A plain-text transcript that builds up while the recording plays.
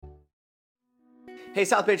Hey,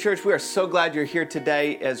 South Bay Church, we are so glad you're here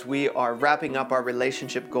today as we are wrapping up our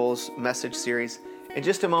Relationship Goals message series. In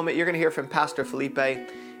just a moment, you're going to hear from Pastor Felipe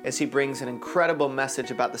as he brings an incredible message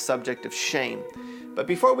about the subject of shame. But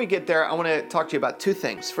before we get there, I want to talk to you about two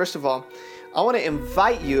things. First of all, I want to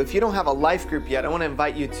invite you, if you don't have a life group yet, I want to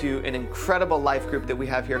invite you to an incredible life group that we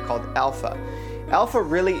have here called Alpha. Alpha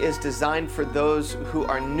really is designed for those who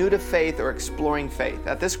are new to faith or exploring faith.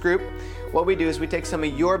 At this group, what we do is we take some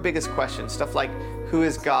of your biggest questions, stuff like, who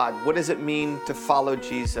is God? What does it mean to follow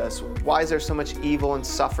Jesus? Why is there so much evil and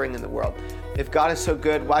suffering in the world? If God is so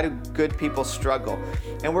good, why do good people struggle?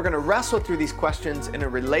 And we're going to wrestle through these questions in a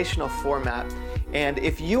relational format. And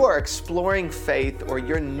if you are exploring faith or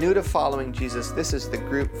you're new to following Jesus, this is the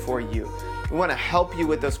group for you. We want to help you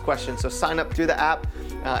with those questions. So sign up through the app.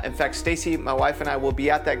 In fact, Stacy, my wife, and I will be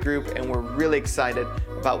at that group, and we're really excited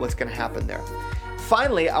about what's going to happen there.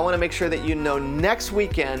 Finally, I want to make sure that you know next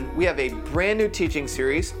weekend we have a brand new teaching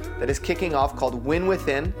series that is kicking off called Win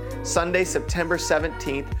Within, Sunday, September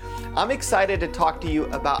 17th. I'm excited to talk to you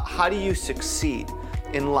about how do you succeed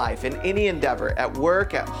in life, in any endeavor, at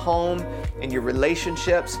work, at home, in your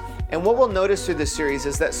relationships. And what we'll notice through this series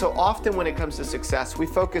is that so often when it comes to success, we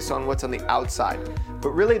focus on what's on the outside,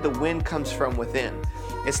 but really the win comes from within.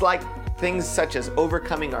 It's like things such as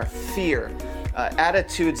overcoming our fear,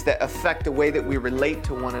 attitudes that affect the way that we relate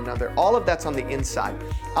to one another. All of that's on the inside.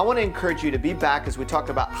 I want to encourage you to be back as we talk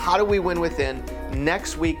about how do we win within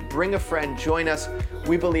next week. Bring a friend, join us.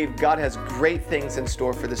 We believe God has great things in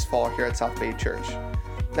store for this fall here at South Bay Church.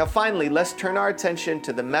 Now finally, let's turn our attention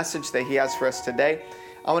to the message that he has for us today.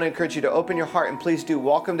 I want to encourage you to open your heart and please do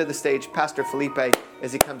welcome to the stage Pastor Felipe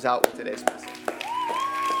as he comes out with today's message.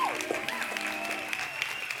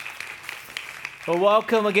 Well,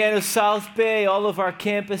 welcome again to South Bay, all of our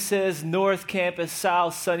campuses, North Campus,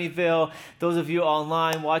 South, Sunnyvale, those of you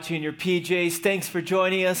online watching in your PJs, thanks for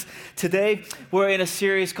joining us. Today, we're in a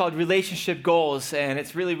series called Relationship Goals, and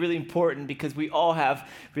it's really, really important because we all have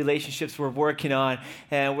relationships we're working on,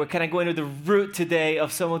 and we're kind of going to the root today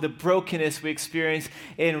of some of the brokenness we experience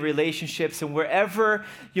in relationships, and wherever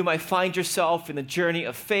you might find yourself in the journey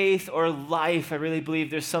of faith or life, I really believe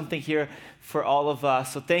there's something here for all of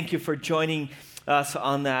us. So thank you for joining us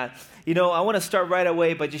on that. You know, I want to start right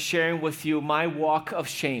away by just sharing with you my walk of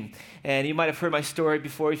shame. And you might have heard my story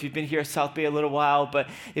before if you've been here at South Bay a little while, but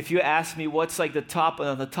if you ask me what's like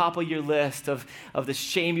on the top of your list of the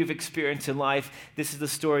shame you've experienced in life, this is the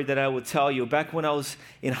story that I would tell you. Back when I was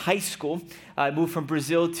in high school, I moved from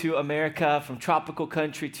Brazil to America, from tropical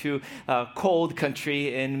country to cold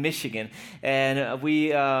country in Michigan. And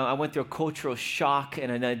I went through a cultural shock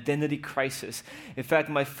and an identity crisis. In fact,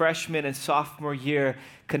 my freshman and sophomore year,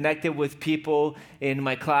 connected with people in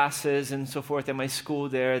my classes and so forth at my school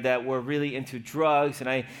there that were really into drugs. And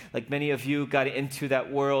I, like many of you, got into that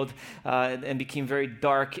world and became very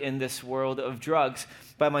dark in this world of drugs.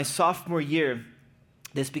 By my sophomore year,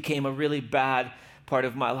 this became a really bad part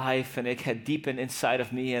of my life, and it had deepened inside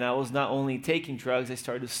of me, and I was not only taking drugs, I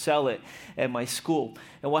started to sell it at my school.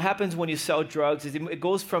 And what happens when you sell drugs is it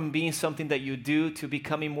goes from being something that you do to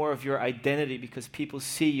becoming more of your identity because people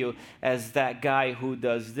see you as that guy who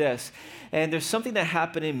does this. And there's something that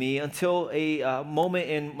happened in me until a moment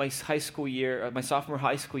in my high school year, my sophomore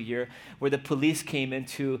high school year, where the police came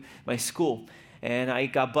into my school. And I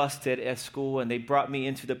got busted at school, and they brought me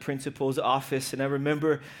into the principal's office. And I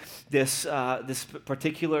remember this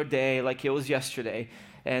particular day like it was yesterday.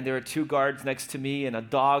 And there were two guards next to me and a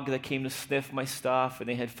dog that came to sniff my stuff. And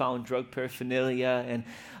they had found drug paraphernalia. And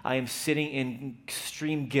I am sitting in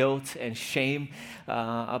extreme guilt and shame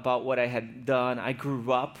about what I had done. I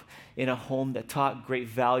grew up in a home that taught great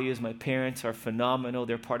values. My parents are phenomenal.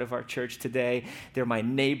 They're part of our church today. They're my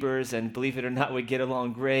neighbors, and believe it or not, we get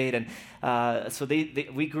along great. And so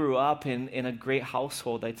we grew up in a great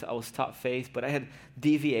household. I was taught faith, but I had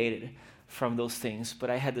deviated from those things.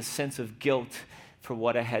 But I had the sense of guilt for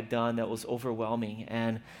what I had done that was overwhelming.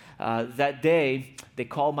 And that day, they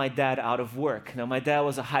called my dad out of work. Now, my dad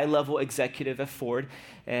was a high-level executive at Ford,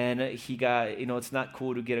 and he got, it's not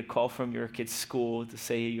cool to get a call from your kid's school to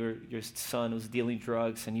say your son was dealing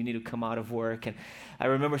drugs and you need to come out of work. And I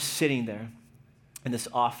remember sitting there in this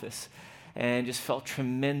office and just felt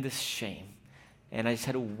tremendous shame. And I just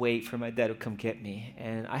had to wait for my dad to come get me.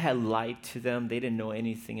 And I had lied to them. They didn't know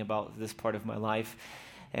anything about this part of my life.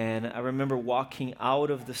 And I remember walking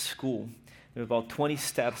out of the school. There were about 20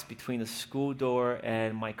 steps between the school door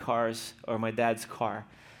and my dad's car.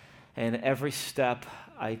 And every step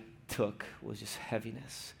I took was just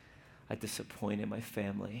heaviness. I disappointed my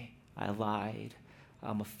family. I lied.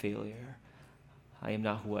 I'm a failure. I am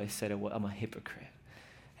not who I said I was. I'm a hypocrite.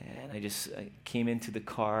 And And I came into the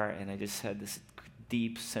car, and I just had this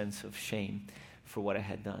deep sense of shame for what I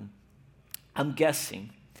had done. I'm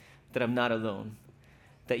guessing that I'm not alone,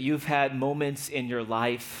 that you've had moments in your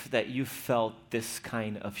life that you felt this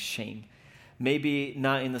kind of shame. Maybe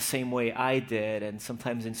not in the same way I did, and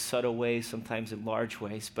sometimes in subtle ways, sometimes in large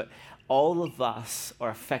ways, but all of us are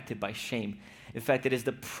affected by shame. In fact, it is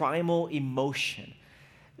the primal emotion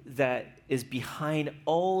that is behind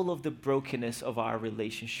all of the brokenness of our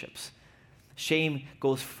relationships. Shame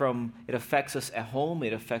it affects us at home,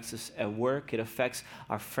 it affects us at work, it affects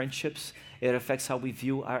our friendships, it affects how we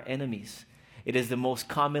view our enemies. It is the most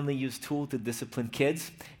commonly used tool to discipline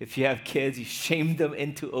kids. If you have kids, you shame them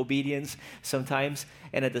into obedience sometimes.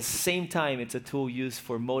 And at the same time, it's a tool used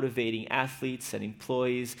for motivating athletes and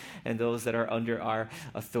employees and those that are under our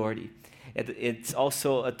authority. It's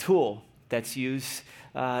also a tool that's used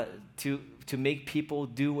to make people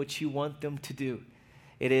do what you want them to do.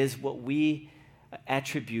 It is what we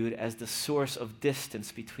attribute as the source of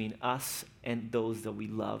distance between us and those that we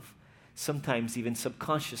love, sometimes even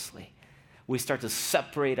subconsciously. We start to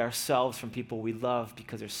separate ourselves from people we love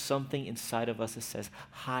because there's something inside of us that says,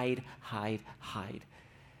 hide, hide, hide.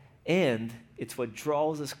 And it's what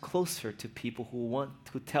draws us closer to people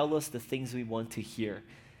who tell us the things we want to hear.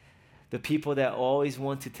 The people that always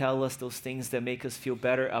want to tell us those things that make us feel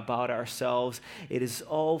better about ourselves. It is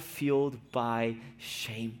all fueled by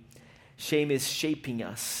shame. Shame is shaping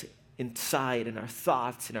us inside in our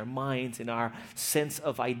thoughts, in our minds, in our sense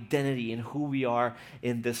of identity and who we are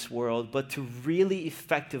in this world. But to really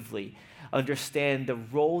effectively understand the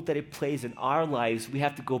role that it plays in our lives, we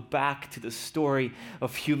have to go back to the story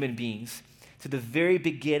of human beings, to the very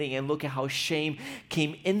beginning, and look at how shame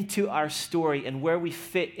came into our story and where we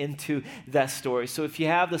fit into that story. So if you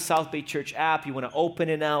have the South Bay Church app, you want to open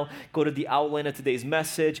it now, go to the outline of today's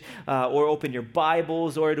message, or open your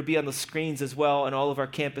Bibles, or it'll be on the screens as well on all of our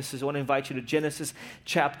campuses. I want to invite you to Genesis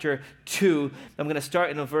chapter 2. I'm going to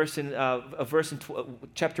start in a verse in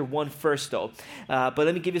chapter 1 first, though. But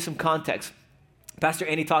let me give you some context. Pastor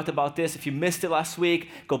Andy talked about this. If you missed it last week,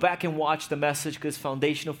 go back and watch the message because it's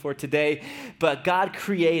foundational for today. But God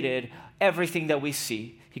created everything that we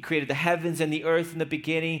see. He created the heavens and the earth in the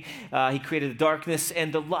beginning. He created the darkness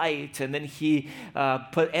and the light. And then he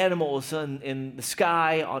put animals in the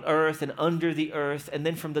sky, on earth, and under the earth. And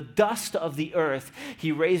then from the dust of the earth,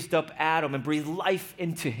 he raised up Adam and breathed life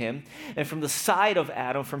into him. And from the side of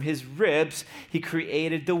Adam, from his ribs, he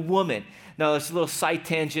created the woman. Now, there's a little side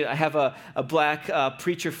tangent. I have a black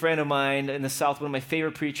preacher friend of mine in the South, one of my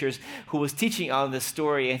favorite preachers, who was teaching on this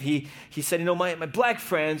story. And he said, my black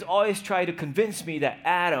friends always try to convince me that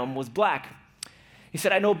Adam was black. He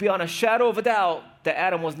said, I know beyond a shadow of a doubt that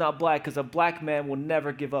Adam was not black because a black man will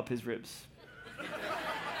never give up his ribs.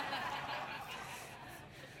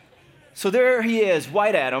 So there he is,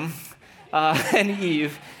 white Adam and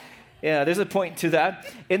Eve. Yeah, there's a point to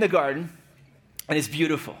that in the garden, and it's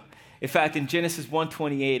beautiful. In fact, in Genesis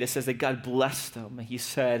 1:28, it says that God blessed them. And he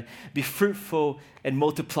said, be fruitful and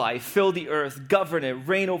multiply, fill the earth, govern it,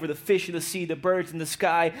 reign over the fish of the sea, the birds in the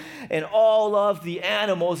sky, and all of the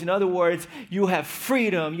animals. In other words, you have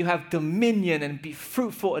freedom, you have dominion, and be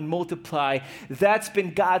fruitful and multiply. That's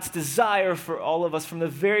been God's desire for all of us from the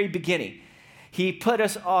very beginning. He put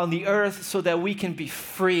us on the earth so that we can be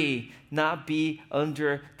free, not be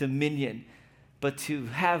under dominion, but to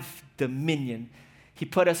have dominion. He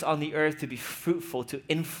put us on the earth to be fruitful, to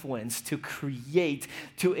influence, to create,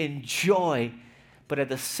 to enjoy. But at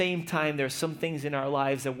the same time, there are some things in our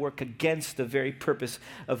lives that work against the very purpose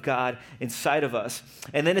of God inside of us.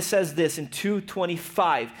 And then it says this in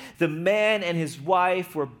 2:25, the man and his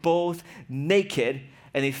wife were both naked,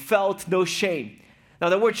 and they felt no shame. Now,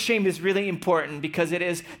 the word shame is really important because it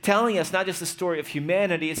is telling us not just the story of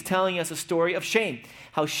humanity, it's telling us a story of shame.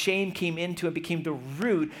 How shame came into and became the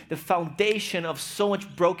root, the foundation of so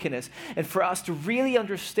much brokenness. And for us to really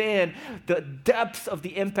understand the depth of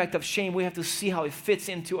the impact of shame, we have to see how it fits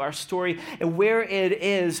into our story and where it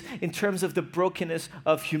is in terms of the brokenness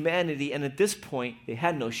of humanity. And at this point, they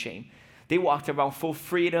had no shame. They walked around full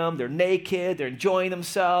freedom, they're naked, they're enjoying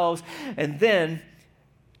themselves. And then,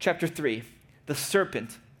 chapter 3. The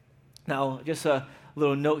serpent. Now, just a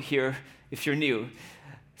little note here if you're new.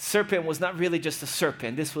 Serpent was not really just a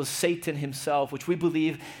serpent. This was Satan himself, which we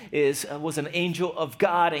believe was an angel of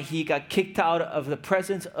God, and he got kicked out of the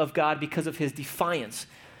presence of God because of his defiance.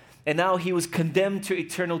 And now he was condemned to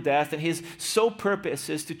eternal death, and his sole purpose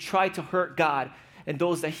is to try to hurt God and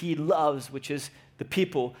those that he loves, which is the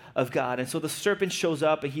people of God. And so the serpent shows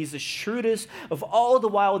up, and he's the shrewdest of all the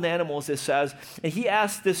wild animals, it says, and he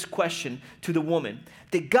asks this question to the woman: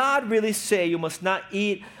 did God really say you must not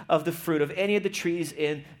eat of the fruit of any of the trees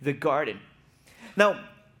in the garden? Now,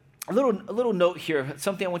 a little note here,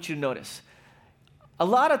 something I want you to notice. A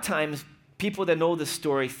lot of times, people that know this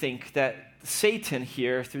story think that Satan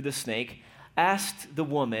here, through the snake, asked the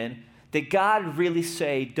woman, did God really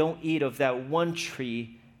say, don't eat of that one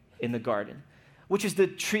tree in the garden? Which is the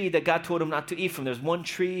tree that God told them not to eat from. There's one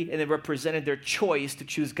tree, and it represented their choice to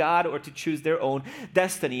choose God or to choose their own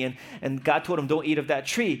destiny. And God told them, don't eat of that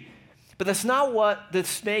tree. But that's not what the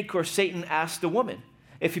snake or Satan asked the woman.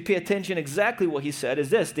 If you pay attention, exactly what he said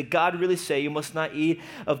is this: did God really say you must not eat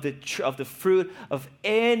of the fruit of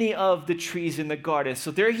any of the trees in the garden?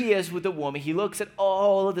 So there he is with the woman. He looks at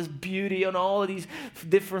all of this beauty and all of these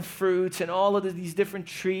different fruits and all of these different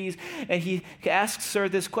trees, and he asks her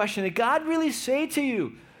this question: did God really say to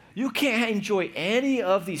you, you can't enjoy any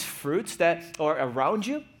of these fruits that are around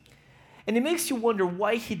you? And it makes you wonder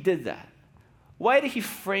why he did that. Why did he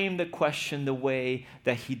frame the question the way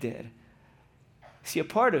that he did? See, a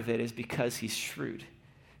part of it is because he's shrewd.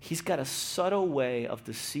 He's got a subtle way of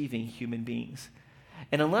deceiving human beings.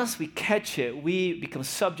 And unless we catch it, we become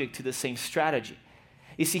subject to the same strategy.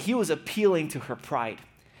 You see, he was appealing to her pride.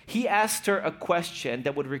 He asked her a question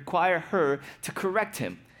that would require her to correct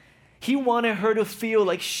him. He wanted her to feel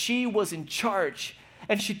like she was in charge,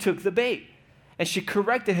 and she took the bait. And she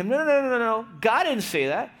corrected him. No. God didn't say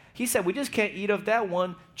that. He said, we just can't eat of that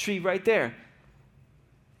one tree right there.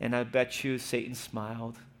 And I bet you Satan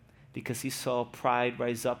smiled because he saw pride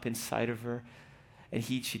rise up inside of her. And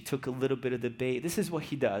she took a little bit of the bait. This is what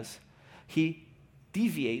he does. He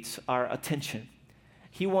deviates our attention.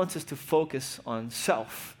 He wants us to focus on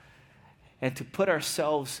self and to put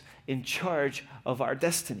ourselves in charge of our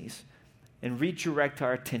destinies and redirect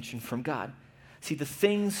our attention from God. See, the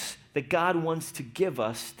things that God wants to give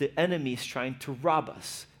us, the enemy is trying to rob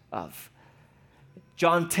us of.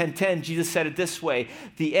 John 10:10, Jesus said it this way: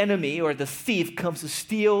 the enemy or the thief comes to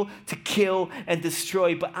steal, to kill, and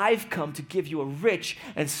destroy, but I've come to give you a rich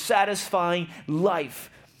and satisfying life.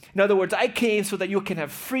 In other words, I came so that you can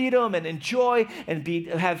have freedom and enjoy and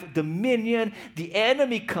have dominion. The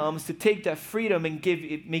enemy comes to take that freedom and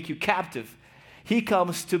make you captive. He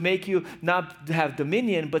comes to make you not have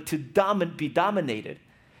dominion, but to be dominated.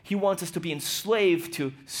 He wants us to be enslaved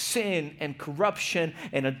to sin and corruption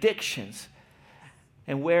and addictions.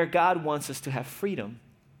 And where God wants us to have freedom,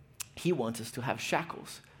 he wants us to have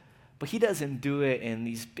shackles. But he doesn't do it in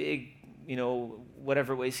these big,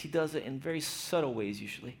 whatever ways. He does it in very subtle ways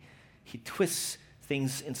usually. He twists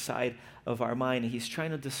things inside of our mind, and he's trying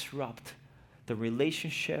to disrupt the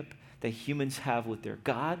relationship that humans have with their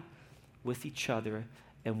God, with each other,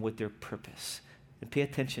 and with their purpose. And pay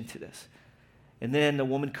attention to this. And then the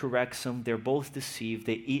woman corrects them. They're both deceived.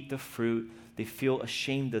 They eat the fruit. They feel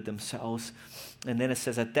ashamed of themselves. And then it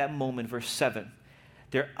says at that moment, verse 7,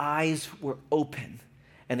 their eyes were open,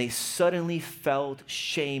 and they suddenly felt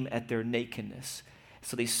shame at their nakedness.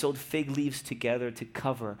 So they sewed fig leaves together to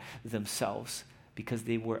cover themselves because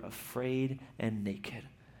they were afraid and naked.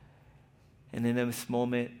 And in this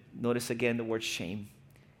moment, notice again the word shame.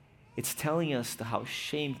 It's telling us how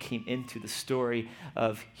shame came into the story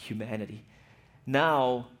of humanity.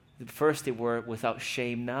 Now, first they were without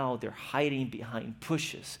shame. Now they're hiding behind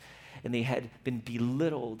bushes. And they had been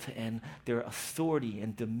belittled, and their authority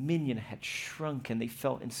and dominion had shrunk, and they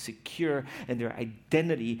felt insecure, and their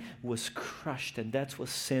identity was crushed. And that's what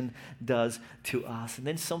sin does to us. And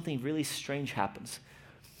then something really strange happens.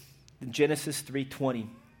 In Genesis 3:20,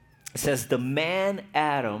 it says, the man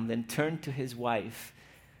Adam then turned to his wife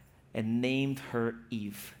and named her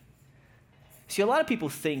Eve. See, a lot of people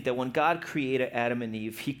think that when God created Adam and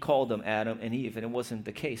Eve, he called them Adam and Eve, and it wasn't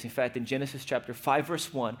the case. In fact, in Genesis chapter 5,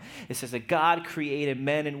 verse 1, it says that God created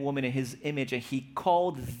man and woman in his image, and he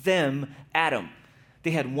called them Adam.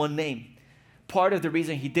 They had one name. Part of the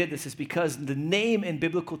reason he did this is because the name in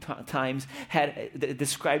biblical times had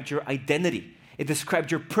described your identity. It described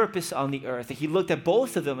your purpose on the earth. And he looked at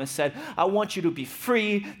both of them and said, I want you to be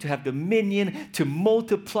free, to have dominion, to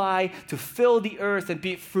multiply, to fill the earth and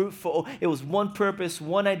be fruitful. It was one purpose,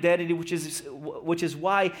 one identity, which is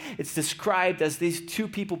why it's described as these two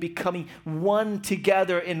people becoming one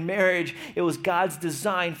together in marriage. It was God's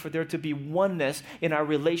design for there to be oneness in our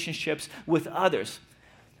relationships with others.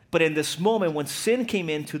 But in this moment, when sin came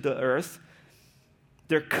into the earth,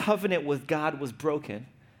 their covenant with God was broken.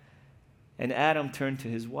 And Adam turned to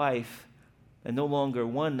his wife, and no longer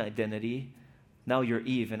one identity. Now you're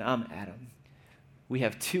Eve, and I'm Adam. We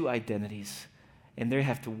have two identities. And they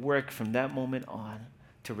have to work from that moment on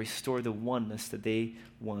to restore the oneness that they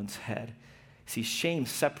once had. See, shame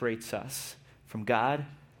separates us from God,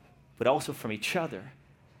 but also from each other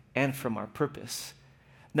and from our purpose.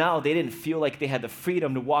 Now they didn't feel like they had the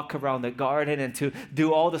freedom to walk around the garden and to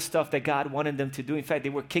do all the stuff that God wanted them to do. In fact, they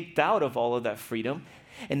were kicked out of all of that freedom.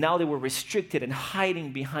 And now they were restricted and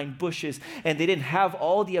hiding behind bushes. And they didn't have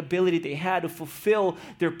all the ability they had to fulfill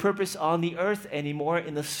their purpose on the earth anymore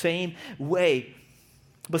in the same way.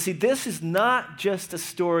 But see, this is not just a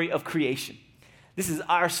story of creation. This is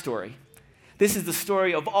our story. This is the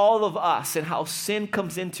story of all of us and how sin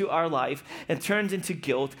comes into our life and turns into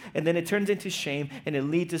guilt, and then it turns into shame, and it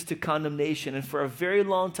leads us to condemnation. And for a very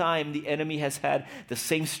long time, the enemy has had the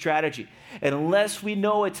same strategy. And unless we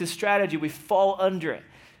know it's his strategy, we fall under it.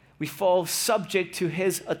 We fall subject to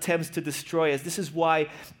his attempts to destroy us. This is why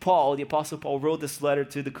Paul, the Apostle Paul, wrote this letter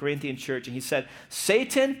to the Corinthian church, and he said,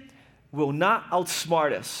 Satan will not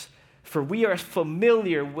outsmart us, for we are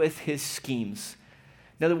familiar with his schemes.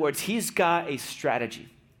 In other words, he's got a strategy,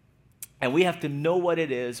 and we have to know what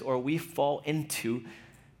it is, or we fall into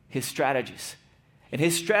his strategies. And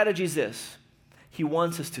his strategy is this. He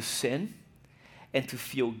wants us to sin and to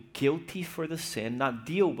feel guilty for the sin, not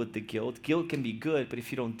deal with the guilt. Guilt can be good, but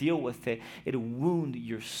if you don't deal with it, it'll wound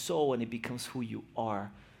your soul, and it becomes who you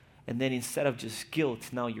are. And then instead of just guilt,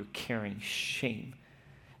 now you're carrying shame.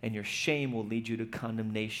 And your shame will lead you to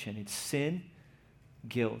condemnation. It's sin,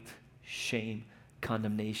 guilt, shame,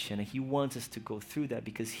 condemnation. And he wants us to go through that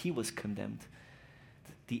because he was condemned.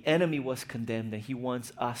 The enemy was condemned, and he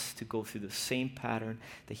wants us to go through the same pattern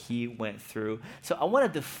that he went through. So I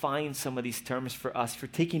want to define some of these terms for us. If you're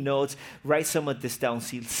taking notes, write some of this down.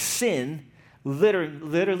 See, sin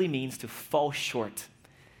literally means to fall short.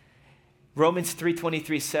 Romans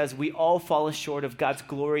 3:23 says, we all fall short of God's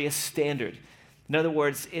glorious standard. In other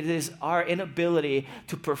words, it is our inability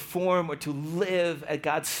to perform or to live at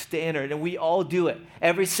God's standard, and we all do it.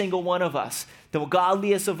 Every single one of us, the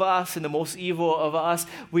godliest of us and the most evil of us,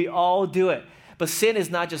 we all do it. But sin is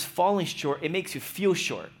not just falling short, it makes you feel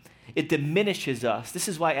short. It diminishes us. This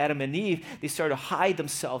is why Adam and Eve, they started to hide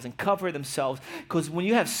themselves and cover themselves, because when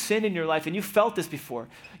you have sin in your life, and you felt this before,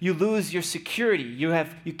 you lose your security. You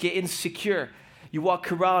get insecure. You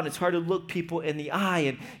walk around, it's hard to look people in the eye,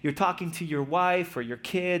 and you're talking to your wife or your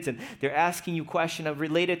kids, and they're asking you questions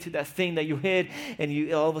related to that thing that you hid,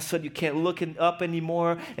 and all of a sudden you can't look up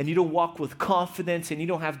anymore, and you don't walk with confidence, and you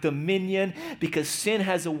don't have dominion, because sin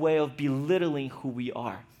has a way of belittling who we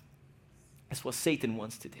are. That's what Satan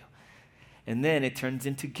wants to do. And then it turns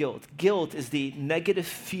into guilt. Guilt is the negative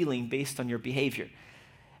feeling based on your behavior.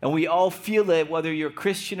 And we all feel it, whether you're a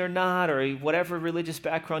Christian or not, or whatever religious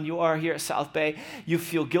background you are here at South Bay, you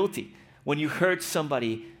feel guilty. When you hurt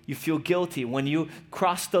somebody, you feel guilty. When you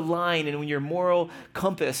cross the line and when your moral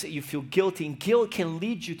compass, you feel guilty. And guilt can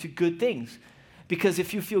lead you to good things. Because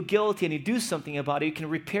if you feel guilty and you do something about it, you can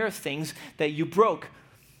repair things that you broke.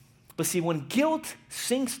 But see, when guilt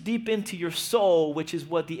sinks deep into your soul, which is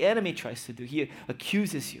what the enemy tries to do, he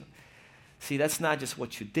accuses you. See, that's not just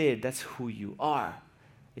what you did, that's who you are.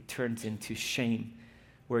 It turns into shame.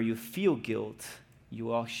 Where you feel guilt,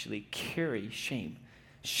 you actually carry shame.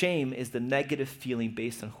 Shame is the negative feeling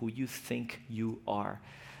based on who you think you are.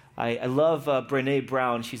 I love Brené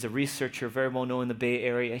Brown. She's a researcher, very well known in the Bay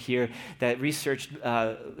Area here, that researched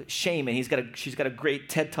shame, and she's got a great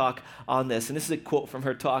TED Talk on this. And this is a quote from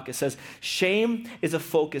her talk. It says, shame is a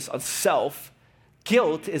focus on self.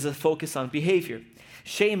 Guilt is a focus on behavior.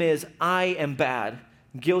 Shame is, I am bad.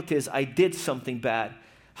 Guilt is, I did something bad.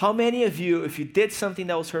 How many of you, if you did something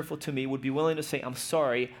that was hurtful to me, would be willing to say, I'm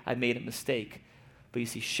sorry, I made a mistake? But you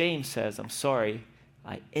see, shame says, I'm sorry,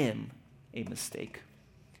 I am a mistake.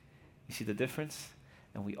 You see the difference?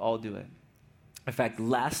 And we all do it. In fact,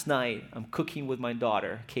 last night, I'm cooking with my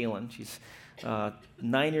daughter, Kaylin. She's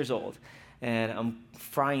 9 years old. And I'm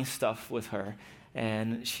frying stuff with her.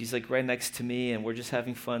 And she's like right next to me, and we're just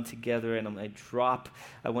having fun together. And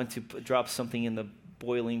I went to drop something in the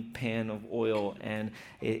boiling pan of oil, and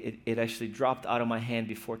it actually dropped out of my hand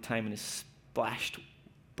before time, and it splashed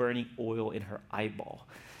burning oil in her eyeball.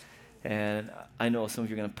 And I know some of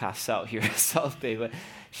you are going to pass out here at South Bay, but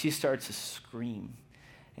she starts to scream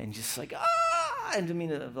and just like, ah, and I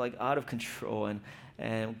mean, like out of control.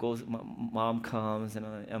 And goes, my mom comes, and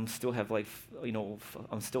I'm still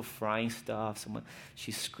I'm still frying stuff. So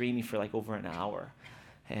she's screaming for like over an hour.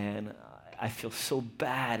 And I feel so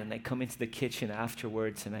bad, and I come into the kitchen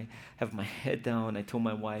afterwards, and I have my head down. I told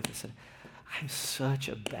my wife, I said, I'm such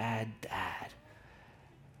a bad dad.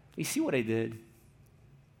 You see what I did?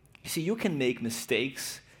 You see, you can make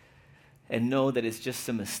mistakes, and know that it's just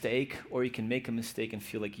a mistake, or you can make a mistake and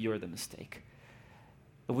feel like you're the mistake.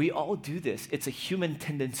 We all do this. It's a human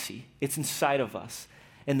tendency. It's inside of us.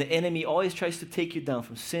 And the enemy always tries to take you down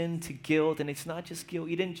from sin to guilt, and it's not just guilt.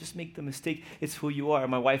 You didn't just make the mistake. It's who you are.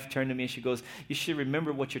 My wife turned to me and she goes, you should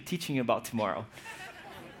remember what you're teaching about tomorrow.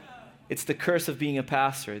 It's the curse of being a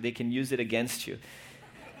pastor. They can use it against you.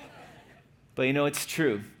 But it's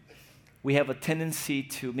true. We have a tendency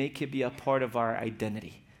to make it be a part of our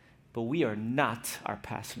identity. But we are not our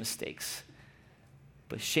past mistakes.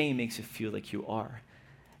 But shame makes you feel like you are.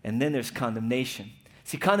 And then there's condemnation.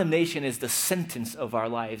 See, condemnation is the sentence of our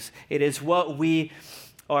lives. It is what we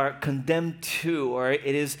are condemned to, or it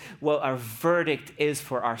is what our verdict is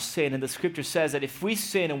for our sin. And the scripture says that if we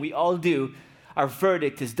sin, and we all do, our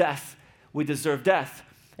verdict is death. We deserve death.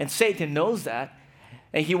 And Satan knows that.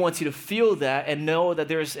 And he wants you to feel that and know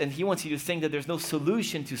that and he wants you to think that there's no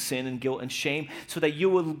solution to sin and guilt and shame, so that you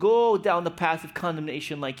will go down the path of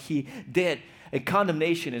condemnation like he did. And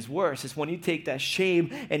condemnation is worse. It's when you take that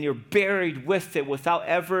shame and you're buried with it without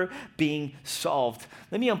ever being solved.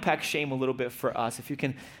 Let me unpack shame a little bit for us. If you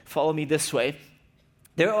can follow me this way.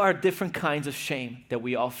 There are different kinds of shame that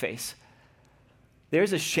we all face.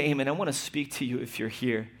 There's a shame, and I want to speak to you if you're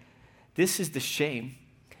here. This is the shame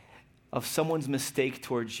of someone's mistake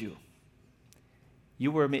towards you.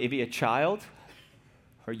 You were maybe a child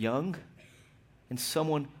or young, and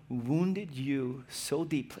someone wounded you so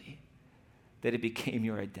deeply that it became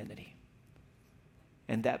your identity.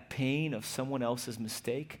 And that pain of someone else's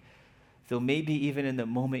mistake, though maybe even in the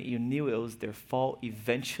moment you knew it was their fault,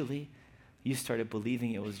 eventually you started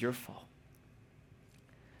believing it was your fault.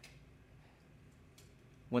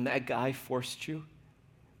 When that guy forced you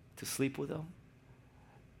to sleep with him,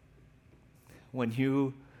 when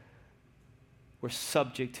you were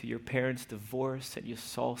subject to your parents' divorce and you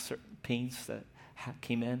saw certain pains that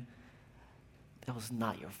came in, that was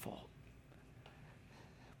not your fault.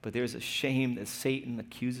 But there's a shame that Satan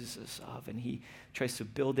accuses us of, and he tries to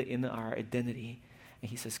build it into our identity. And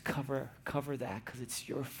he says, cover that because it's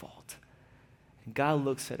your fault. And God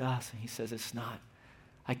looks at us and he says, it's not.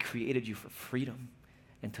 I created you for freedom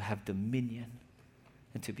and to have dominion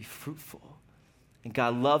and to be fruitful. And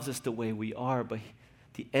God loves us the way we are, but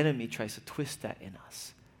the enemy tries to twist that in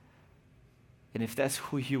us. And if that's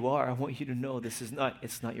who you are, I want you to know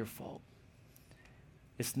it's not your fault.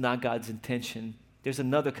 It's not God's intention. There's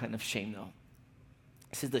another kind of shame, though.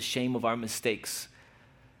 This is the shame of our mistakes.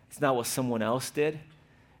 It's not what someone else did,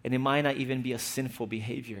 and it might not even be a sinful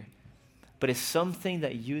behavior, but it's something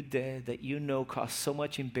that you did that you know caused so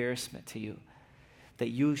much embarrassment to you that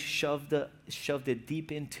you shoved it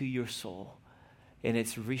deep into your soul, and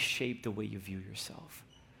it's reshaped the way you view yourself.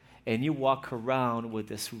 And you walk around with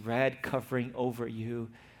this red covering over you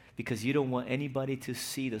because you don't want anybody to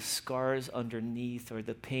see the scars underneath or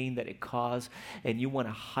the pain that it caused, and you want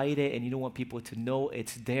to hide it, and you don't want people to know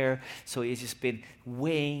it's there. So it's just been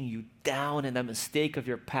weighing you down, and that mistake of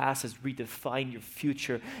your past has redefined your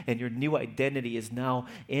future, and your new identity is now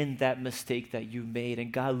in that mistake that you made.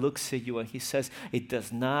 And God looks at you and he says, it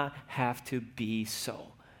does not have to be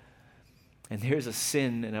so. And there's a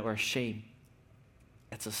sin and our shame.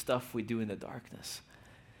 That's the stuff we do in the darkness.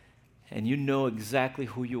 And you know exactly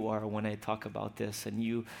who you are when I talk about this. And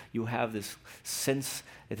you have this sense,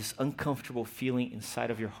 this uncomfortable feeling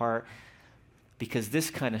inside of your heart, because this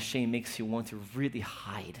kind of shame makes you want to really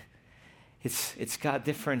hide. It's got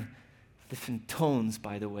different tones,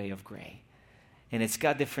 by the way, of gray. And it's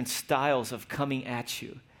got different styles of coming at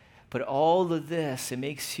you. But all of this, it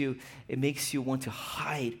makes you want to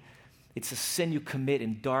hide. It's a sin you commit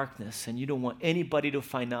in darkness, and you don't want anybody to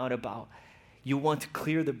find out about. You want to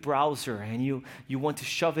clear the browser, and you want to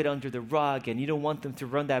shove it under the rug, and you don't want them to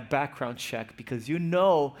run that background check, because you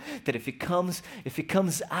know that if it comes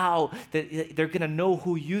out, that they're going to know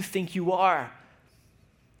who you think you are.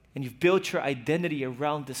 And you've built your identity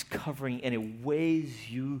around this covering, and it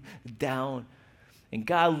weighs you down. And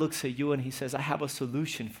God looks at you and he says, I have a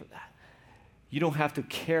solution for that. You don't have to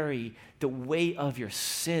carry the weight of your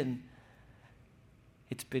sin.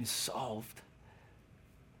 It's been solved.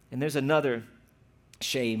 And there's another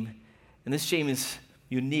shame, and this shame is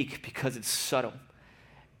unique because it's subtle.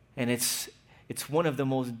 And it's one of the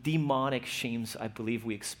most demonic shames I believe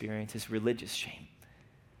we experience, is religious shame.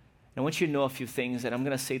 And I want you to know a few things, and I'm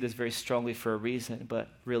going to say this very strongly for a reason, but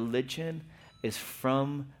religion is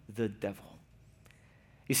from the devil.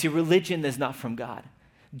 You see, religion is not from God.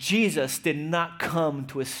 Jesus did not come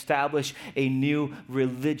to establish a new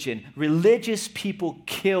religion. Religious people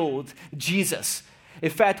killed Jesus. In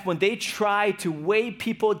fact, when they tried to weigh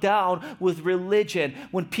people down with religion,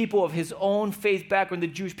 when people of his own faith background, the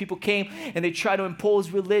Jewish people came and they tried to impose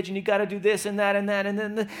religion, you got to do this and that and that, and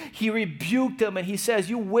then he rebuked them and he says,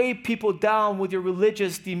 you weigh people down with your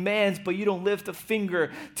religious demands, but you don't lift a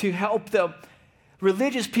finger to help them.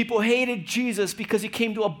 Religious people hated Jesus because he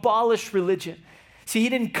came to abolish religion. See, he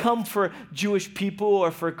didn't come for Jewish people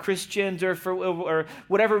or for Christians or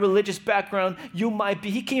whatever religious background you might be.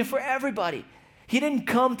 He came for everybody. He didn't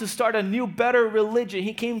come to start a new, better religion.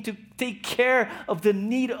 He came to take care of the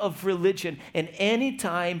need of religion. And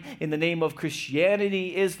anytime in the name of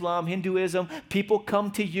Christianity, Islam, Hinduism, people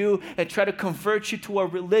come to you and try to convert you to a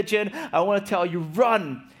religion, I want to tell you,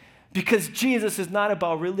 run. Because Jesus is not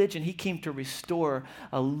about religion. He came to restore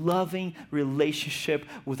a loving relationship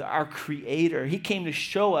with our Creator. He came to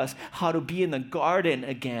show us how to be in the garden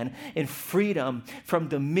again in freedom from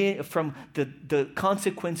the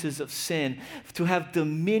consequences of sin, to have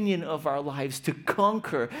dominion of our lives, to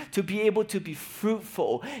conquer, to be able to be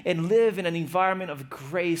fruitful and live in an environment of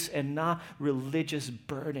grace and not religious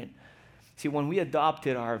burden. See, when we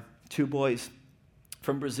adopted our 2 boys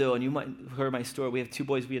from Brazil, and you might have heard my story. We have 2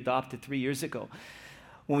 boys we adopted 3 years ago.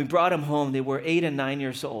 When we brought them home, they were 8 and 9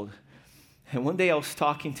 years old. And one day I was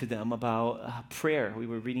talking to them about prayer. We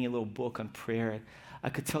were reading a little book on prayer. And I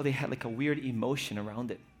could tell they had like a weird emotion around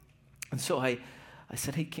it. And so I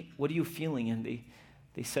said, hey, what are you feeling? And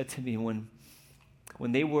they said to me when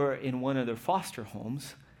they were in one of their foster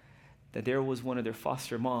homes, that there was one of their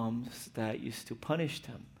foster moms that used to punish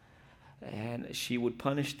them. And she would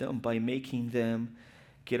punish them by making them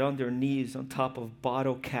get on their knees on top of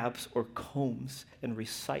bottle caps or combs and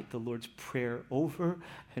recite the Lord's Prayer over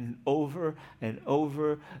and over and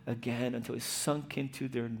over again until it sunk into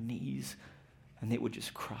their knees and they would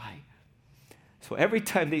just cry. So every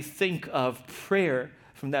time they think of prayer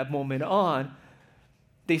from that moment on,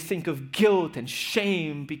 they think of guilt and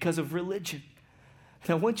shame because of religion.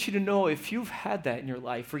 And I want you to know, if you've had that in your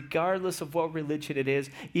life, regardless of what religion it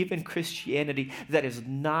is, even Christianity, that is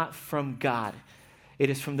not from God. It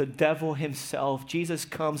is from the devil himself. Jesus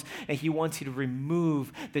comes and he wants you to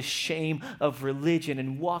remove the shame of religion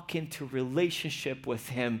and walk into relationship with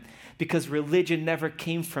him, because religion never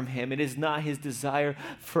came from him. It is not his desire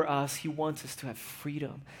for us. He wants us to have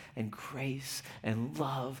freedom and grace and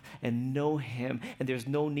love and know him. And there's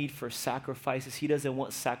no need for sacrifices. He doesn't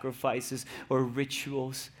want sacrifices or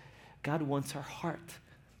rituals. God wants our heart.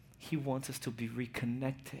 He wants us to be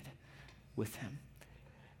reconnected with him.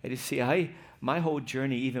 And you see, my whole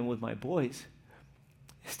journey, even with my boys,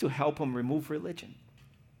 is to help them remove religion.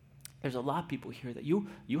 There's a lot of people here that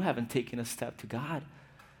you haven't taken a step to God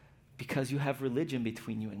because you have religion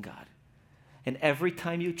between you and God. And every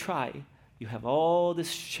time you try, you have all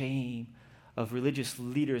this shame of religious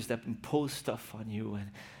leaders that impose stuff on you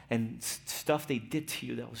and stuff they did to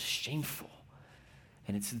you that was shameful.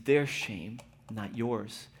 And it's their shame, not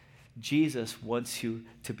yours. Jesus wants you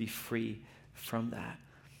to be free from that.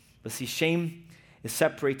 But see, shame, it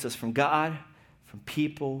separates us from God, from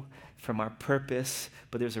people, from our purpose,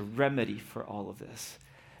 but there's a remedy for all of this.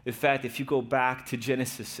 In fact, if you go back to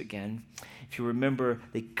Genesis again, if you remember,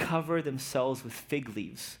 they covered themselves with fig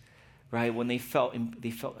leaves, right? When they felt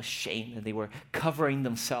ashamed and they were covering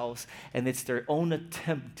themselves, and it's their own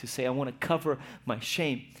attempt to say, I want to cover my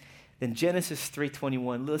shame. Then Genesis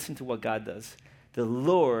 3:21, listen to what God does. The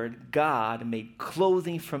Lord God made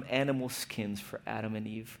clothing from animal skins for Adam and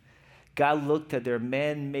Eve. God looked at their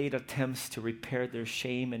man-made attempts to repair their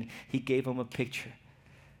shame, and he gave them a picture.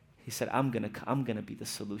 He said, I'm gonna be the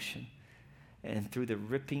solution. And through the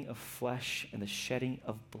ripping of flesh and the shedding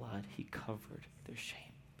of blood, he covered their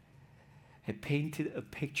shame. It painted a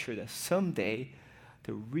picture that someday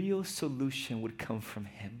the real solution would come from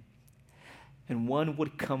him. And one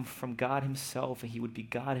would come from God himself, and he would be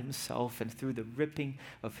God himself. And through the ripping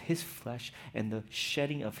of his flesh and the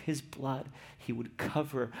shedding of his blood, he would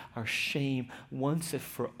cover our shame once and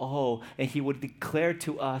for all. And he would declare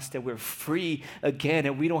to us that we're free again,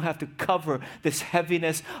 and we don't have to cover this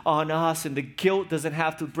heaviness on us, and the guilt doesn't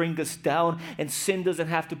have to bring us down, and sin doesn't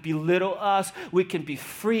have to belittle us. We can be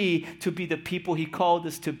free to be the people he called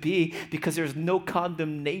us to be, because there's no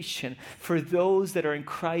condemnation for those that are in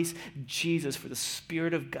Christ Jesus. For the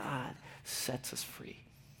Spirit of God sets us free.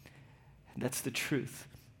 And that's the truth.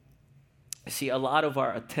 See, a lot of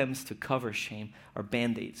our attempts to cover shame are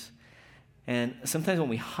Band-Aids. And sometimes when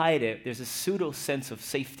we hide it, there's a pseudo sense of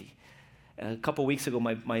safety. A couple weeks ago,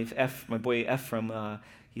 my boy Ephraim,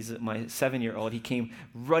 he's my 7-year-old, he came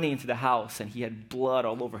running into the house and he had blood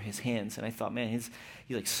all over his hands. And I thought, man, he's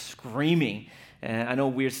like screaming. And I know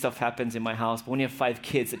weird stuff happens in my house, but when you have 5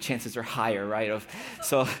 kids, the chances are higher, right?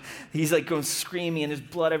 So he's like going screaming, and there's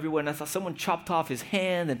blood everywhere. And I thought someone chopped off his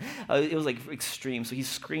hand, and it was like extreme. So he's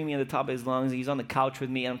screaming at the top of his lungs. And he's on the couch with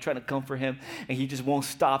me, and I'm trying to comfort him, and he just won't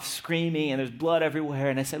stop screaming, and there's blood everywhere.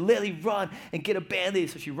 And I said, Lily, run and get a Band-Aid.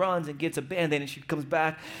 So she runs and gets a Band-Aid, and she comes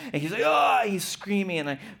back, and he's like, oh, he's screaming, and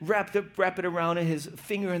I wrap it around in his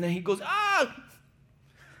finger, and then he goes, ah.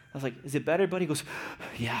 I was like, is it better, buddy? He goes,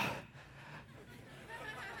 yeah.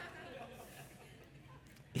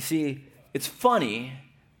 You see, it's funny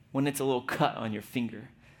when it's a little cut on your finger.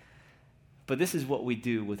 But this is what we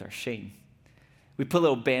do with our shame. We put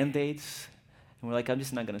little Band-Aids, and we're like, I'm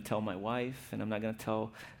just not going to tell my wife, and I'm not going to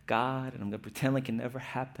tell God, and I'm going to pretend like it never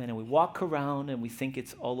happened. And we walk around, and we think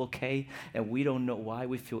it's all okay, and we don't know why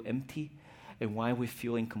we feel empty, and why we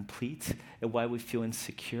feel incomplete, and why we feel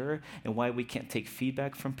insecure, and why we can't take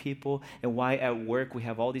feedback from people, and why at work we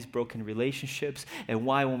have all these broken relationships, and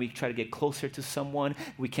why when we try to get closer to someone,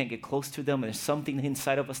 we can't get close to them, and there's something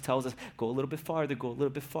inside of us tells us, go a little bit farther,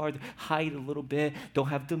 hide a little bit, don't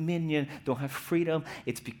have dominion, don't have freedom.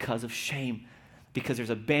 It's because of shame, because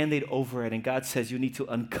there's a Band-Aid over it, and God says you need to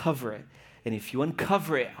uncover it. And if you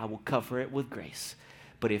uncover it, I will cover it with grace.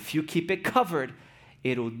 But if you keep it covered,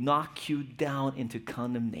 it'll knock you down into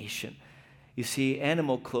condemnation. You see,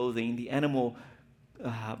 animal clothing, the animal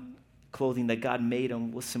clothing that God made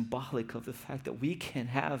them was symbolic of the fact that we can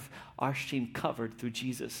have our shame covered through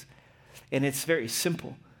Jesus. And it's very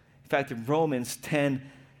simple. In fact, in Romans 10,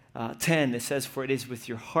 it says, for it is with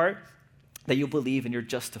your heart that you believe and you're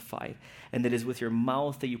justified, and it is with your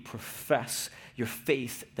mouth that you profess your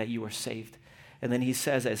faith that you are saved. And then he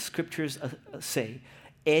says, as scriptures say,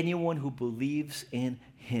 anyone who believes in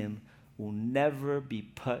him will never be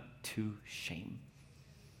put to shame.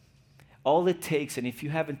 All it takes, and if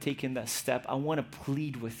you haven't taken that step, I want to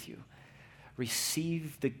plead with you.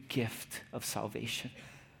 Receive the gift of salvation.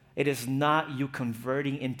 It is not you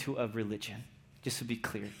converting into a religion, just to be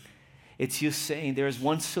clear. It's you saying there is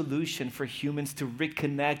one solution for humans to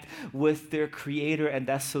reconnect with their Creator, and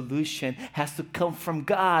that solution has to come from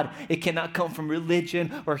God. It cannot come from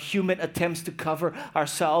religion or human attempts to cover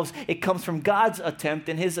ourselves. It comes from God's attempt,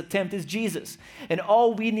 and His attempt is Jesus. And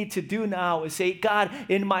all we need to do now is say, God,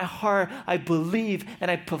 in my heart, I believe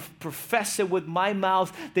and I profess it with my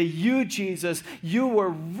mouth that you, Jesus, you were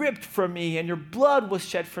ripped for me, and your blood was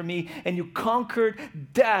shed for me, and you conquered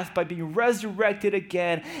death by being resurrected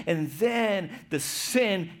again. And then the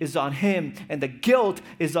sin is on him, and the guilt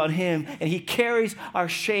is on him, and he carries our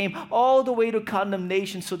shame all the way to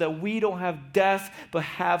condemnation so that we don't have death but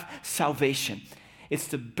have salvation. It's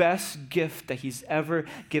the best gift that he's ever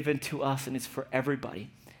given to us, and it's for everybody.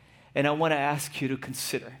 And I want to ask you to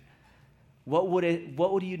consider, what would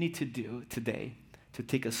you need to do today to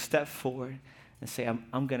take a step forward and say,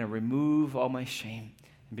 I'm going to remove all my shame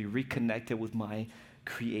and be reconnected with my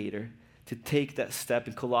Creator? To take that step.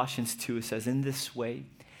 In Colossians 2, it says, in this way,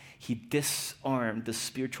 he disarmed the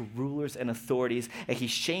spiritual rulers and authorities, and he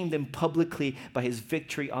shamed them publicly by his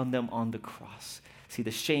victory on them on the cross. See,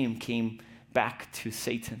 the shame came back to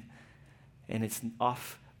Satan, and it's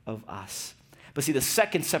off of us. But see, the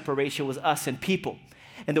second separation was us and people.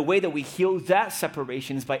 And the way that we heal that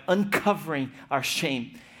separation is by uncovering our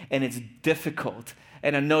shame. And it's difficult.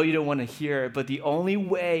 And I know you don't want to hear it, but the only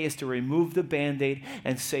way is to remove the Band-Aid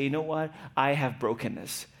and say, you know what? I have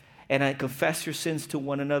brokenness. And I confess your sins to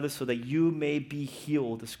one another so that you may be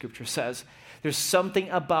healed, the scripture says. There's something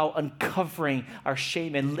about uncovering our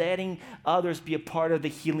shame and letting others be a part of the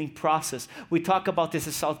healing process. We talk about this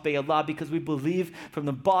at South Bay a lot because we believe from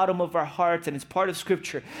the bottom of our hearts, and it's part of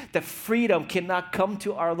scripture, that freedom cannot come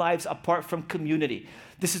to our lives apart from community.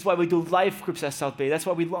 This is why we do life groups at South Bay. That's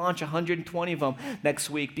why we launch 120 of them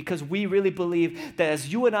next week, because we really believe that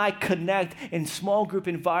as you and I connect in small group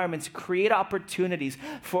environments, create opportunities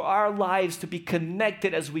for our lives to be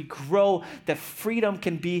connected as we grow, that freedom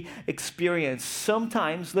can be experienced.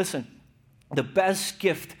 Sometimes, listen, the best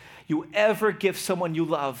gift you ever give someone you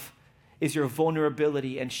love is your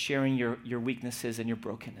vulnerability and sharing your weaknesses and your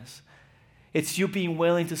brokenness. It's you being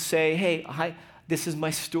willing to say, hey, this is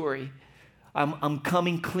my story. I'm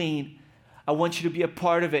coming clean. I want you to be a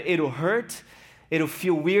part of it. It'll hurt. It'll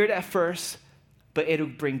feel weird at first, but it'll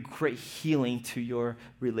bring great healing to your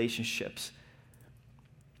relationships.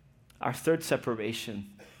 Our third separation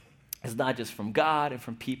is not just from God and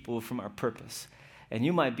from people, from our purpose. And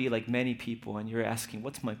you might be like many people and you're asking,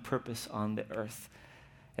 what's my purpose on the earth?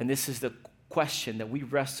 And this is the question that we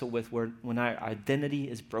wrestle with when our identity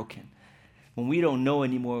is broken. When we don't know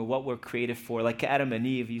anymore what we're created for, like Adam and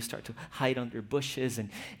Eve, you start to hide under bushes. And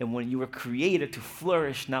when you were created to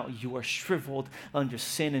flourish, now you are shriveled under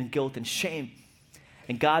sin and guilt and shame.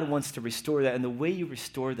 And God wants to restore that. And the way you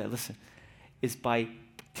restore that, listen, is by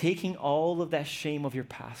taking all of that shame of your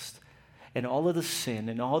past and all of the sin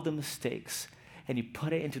and all the mistakes, and you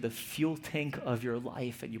put it into the fuel tank of your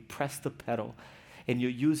life, and you press the pedal, and you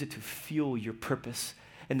use it to fuel your purpose.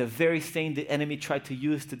 And the very thing the enemy tried to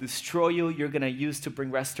use to destroy you, you're going to use to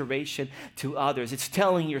bring restoration to others. It's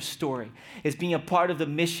telling your story. It's being a part of the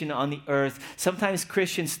mission on the earth. Sometimes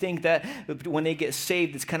Christians think that when they get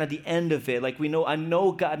saved, it's kind of the end of it. Like I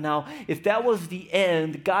know God now. If that was the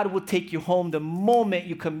end, God will take you home the moment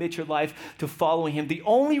you commit your life to following him. The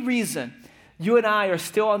only reason you and I are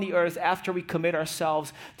still on the earth after we commit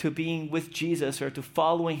ourselves to being with Jesus or to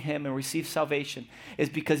following him and receive salvation is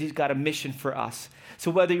because he's got a mission for us. So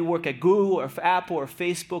whether you work at Google or Apple or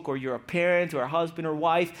Facebook, or you're a parent or a husband or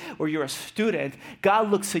wife, or you're a student, God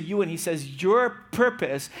looks at you and he says, your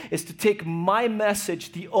purpose is to take my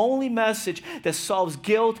message, the only message that solves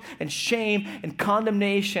guilt and shame and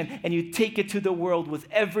condemnation, and you take it to the world with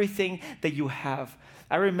everything that you have.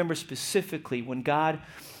 I remember specifically when God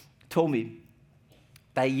told me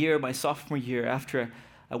that year, my sophomore year, after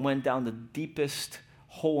I went down the deepest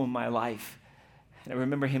hole in my life, and I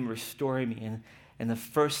remember him restoring me, and the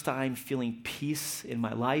first time feeling peace in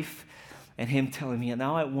my life, and him telling me, and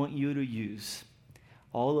now I want you to use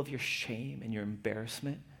all of your shame and your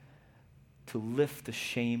embarrassment to lift the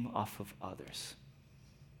shame off of others.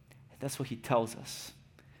 And that's what he tells us.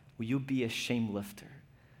 Will you be a shame lifter?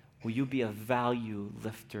 Will you be a value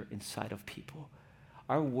lifter inside of people?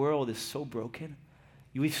 Our world is so broken.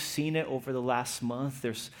 We've seen it over the last month.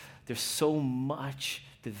 There's so much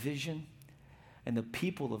division. And the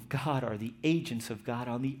people of God are the agents of God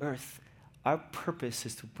on the earth. Our purpose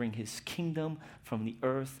is to bring his kingdom from the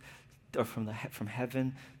earth, or from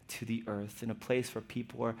heaven to the earth, in a place where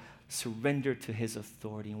people are surrendered to his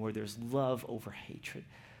authority, and where there's love over hatred,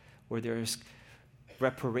 where there's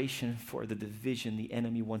reparation for the division the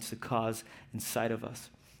enemy wants to cause inside of us.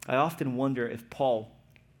 I often wonder if Paul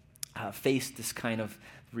faced this kind of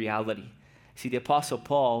reality. See, the Apostle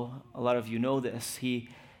Paul, a lot of you know this, he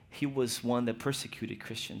was one that persecuted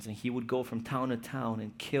Christians, and he would go from town to town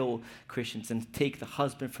and kill Christians and take the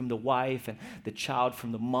husband from the wife and the child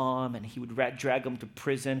from the mom, and he would drag them to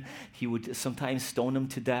prison. He would sometimes stone them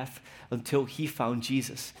to death until he found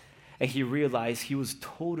Jesus, and he realized he was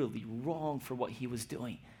totally wrong for what he was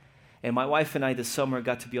doing. And my wife and I this summer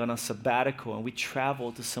got to be on a sabbatical, and we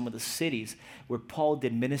traveled to some of the cities where Paul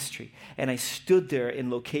did ministry. And I stood there in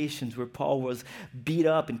locations where Paul was beat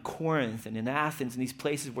up in Corinth and in Athens, and these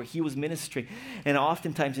places where he was ministering. And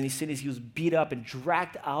oftentimes in these cities, he was beat up and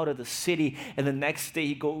dragged out of the city. And the next day,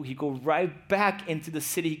 he'd go right back into the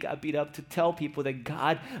city he got beat up to tell people that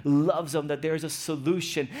God loves them, that there's a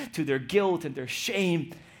solution to their guilt and their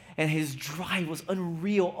shame. And his drive was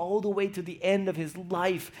unreal all the way to the end of his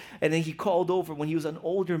life. And then he called over, when he was an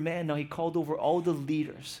older man now, he called over all the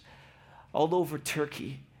leaders all over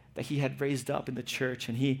Turkey that he had raised up in the church.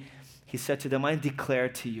 And he said to them, I declare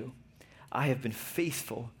to you, I have been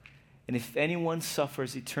faithful. And if anyone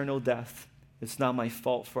suffers eternal death, it's not my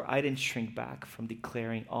fault, for I didn't shrink back from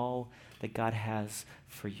declaring all that God has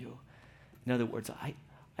for you. In other words, I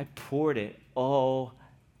poured it all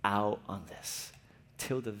out on this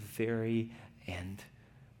till the very end,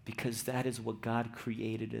 because that is what God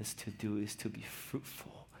created us to do, is to be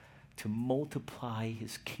fruitful, to multiply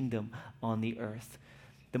his kingdom on the earth.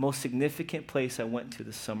 The most significant place I went to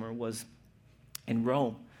this summer was in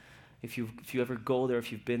Rome. If you ever go there,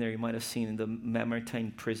 if you've been there, you might have seen the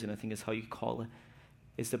Mamertine prison, I think is how you call it.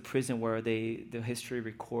 It's the prison where the history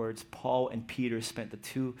records Paul and Peter spent the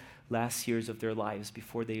 2 last years of their lives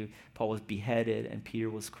before Paul was beheaded and Peter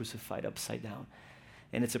was crucified upside down.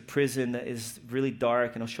 And it's a prison that is really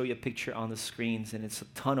dark, and I'll show you a picture on the screens, and it's a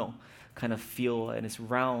tunnel kind of feel, and it's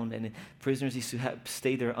round, and prisoners used to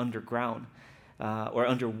stay there underground or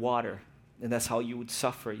underwater, and that's how you would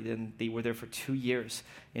suffer. Then they were there for 2 years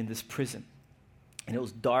in this prison. And it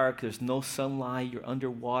was dark, there's no sunlight, you're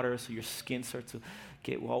underwater, so your skin starts to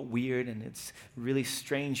get all weird, and it's really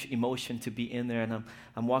strange emotion to be in there. And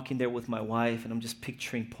I'm walking there with my wife, and I'm just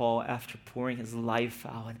picturing Paul after pouring his life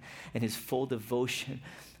out and his full devotion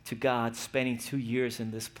to God, spending 2 years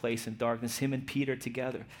in this place in darkness, him and Peter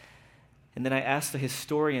together. And then I asked the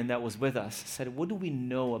historian that was with us, I said, what do we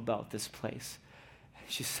know about this place?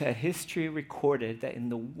 She said, history recorded that in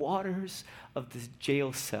the waters of this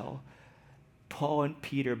jail cell, Paul and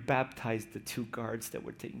Peter baptized the 2 guards that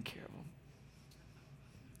were taking care of him.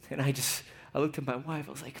 And I looked at my wife,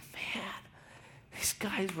 I was like, man, These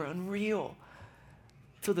guys were unreal.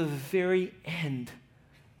 To the very end,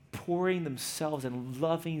 pouring themselves and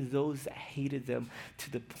loving those that hated them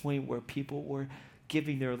to the point where people were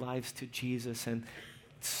giving their lives to Jesus, and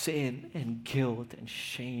sin and guilt and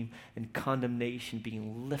shame and condemnation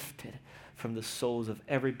being lifted from the souls of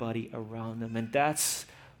everybody around them. And that's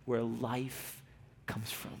where life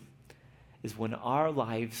comes from, is when our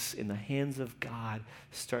lives in the hands of God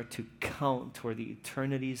start to count toward the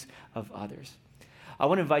eternities of others. I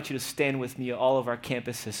want to invite you to stand with me at all of our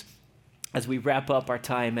campuses as we wrap up our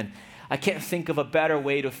time. And I can't think of a better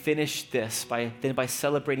way to finish this than by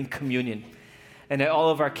celebrating communion. And at all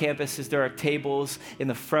of our campuses, there are tables in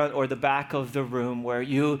the front or the back of the room where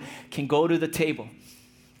you can go to the table.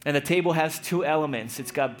 And the table has two elements.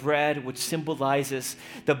 It's got bread, which symbolizes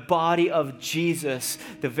the body of Jesus,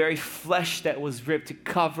 the very flesh that was ripped to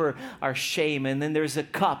cover our shame. And then there's a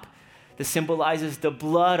cup that symbolizes the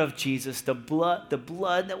blood of Jesus, the blood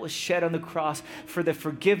that was shed on the cross for the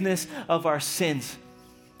forgiveness of our sins.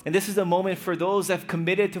 And this is a moment for those that have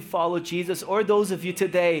committed to follow Jesus, or those of you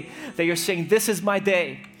today that you're saying, this is my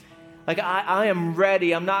day. Like, I am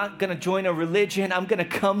ready. I'm not going to join a religion. I'm going to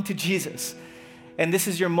come to Jesus. And this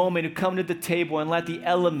is your moment to come to the table and let the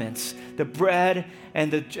elements, the bread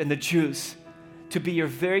and the juice, to be your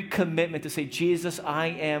very commitment to say, Jesus, I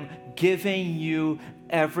am giving you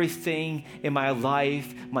everything in my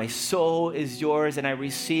life. My soul is yours, and I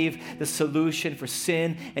receive the solution for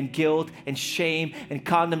sin and guilt and shame and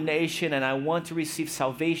condemnation, and I want to receive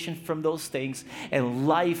salvation from those things and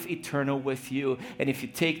life eternal with you. And if you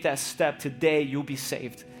take that step today, you'll be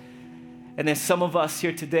saved. And then some of us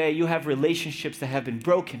here today, you have relationships that have been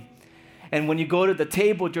broken. And when you go to the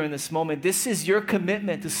table during this moment, this is your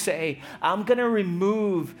commitment to say, I'm going to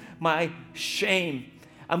remove my shame.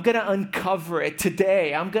 I'm going to uncover it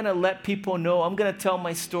today. I'm going to let people know. I'm going to tell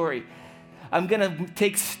my story. I'm going to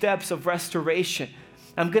take steps of restoration.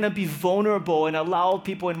 I'm going to be vulnerable and allow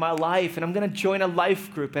people in my life. And I'm going to join a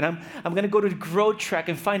life group. And I'm going to go to the Grow Track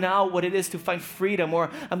and find out what it is to find freedom. Or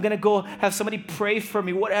I'm going to go have somebody pray for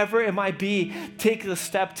me, whatever it might be. Take the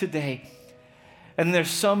step today. And there's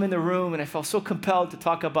some in the room, and I felt so compelled to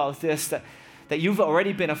talk about this, that you've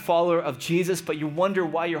already been a follower of Jesus, but you wonder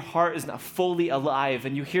why your heart is not fully alive.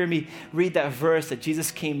 And you hear me read that verse that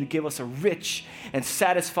Jesus came to give us a rich and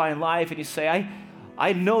satisfying life. And you say,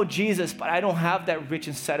 I know Jesus, but I don't have that rich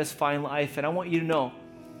and satisfying life. And I want you to know,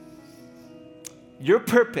 your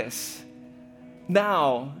purpose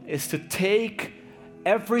now is to take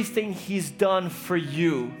everything He's done for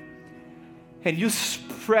you, and you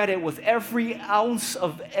spread it with every ounce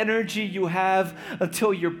of energy you have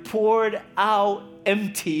until you're poured out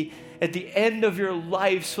empty at the end of your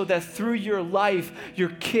life, so that through your life, your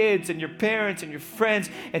kids and your parents and your friends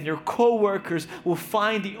and your co-workers will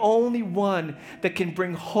find the only one that can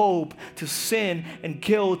bring hope to sin and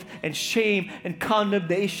guilt and shame and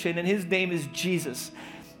condemnation. And His name is Jesus.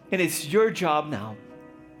 And it's your job now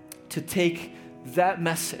to take that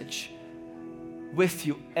message with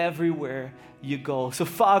you everywhere you go. So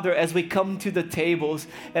Father, as we come to the tables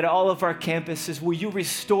at all of our campuses, will you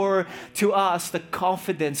restore to us the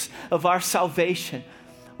confidence of our salvation?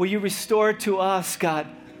 Will you restore to us, God,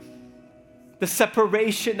 the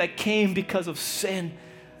separation that came because of sin?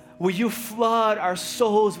 Will you flood our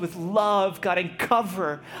souls with love, God, and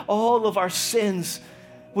cover all of our sins?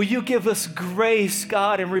 Will you give us grace,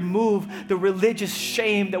 God, and remove the religious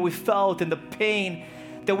shame that we felt and the pain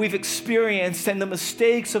that we've experienced and the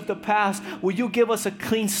mistakes of the past? Will you give us a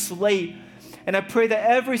clean slate? And I pray that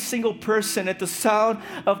every single person at the sound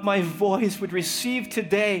of my voice would receive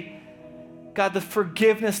today, God, the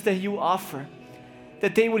forgiveness that you offer,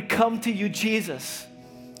 that they would come to you, Jesus,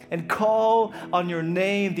 and call on your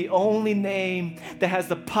name, the only name that has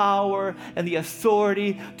the power and the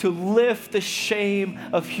authority to lift the shame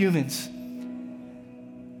of humans.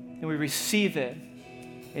 And we receive it.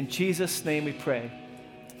 In Jesus' name we pray.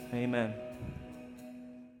 Amen.